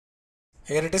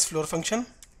Here it is, floor function.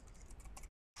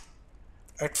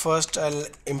 At first I'll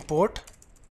import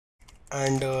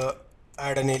and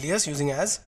add an alias using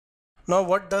as. Now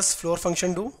what does floor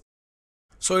function do?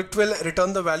 So it will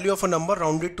return the value of a number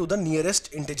rounded to the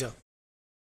nearest integer.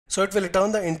 So it will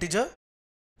return the integer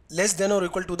less than or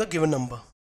equal to the given number.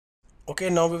 Okay,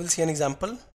 now we will see an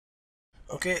example.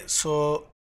 Okay, so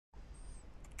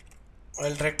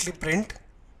I'll directly print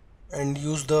and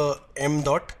use the m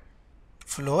dot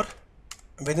floor.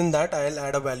 Within that I'll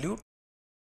add a value.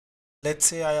 Let's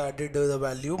say I added the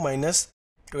value minus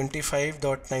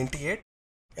 25.98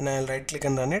 and I'll right click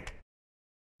and run it.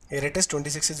 Here it is,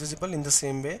 26 is visible. In the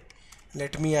same way,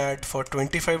 let me add for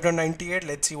 25.98.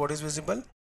 Let's see what is visible.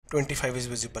 25 is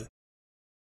visible.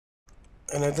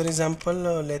 Another example,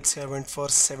 let's say I went for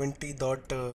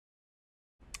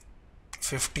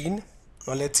 70.15.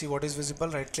 Now let's see what is visible.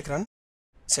 Right click, run.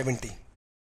 70.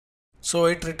 So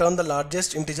it returned the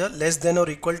largest integer less than or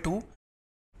equal to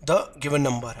the given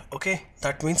number. Okay,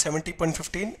 that means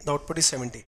 70.15. The output is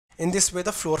 70. In this way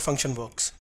the floor function works.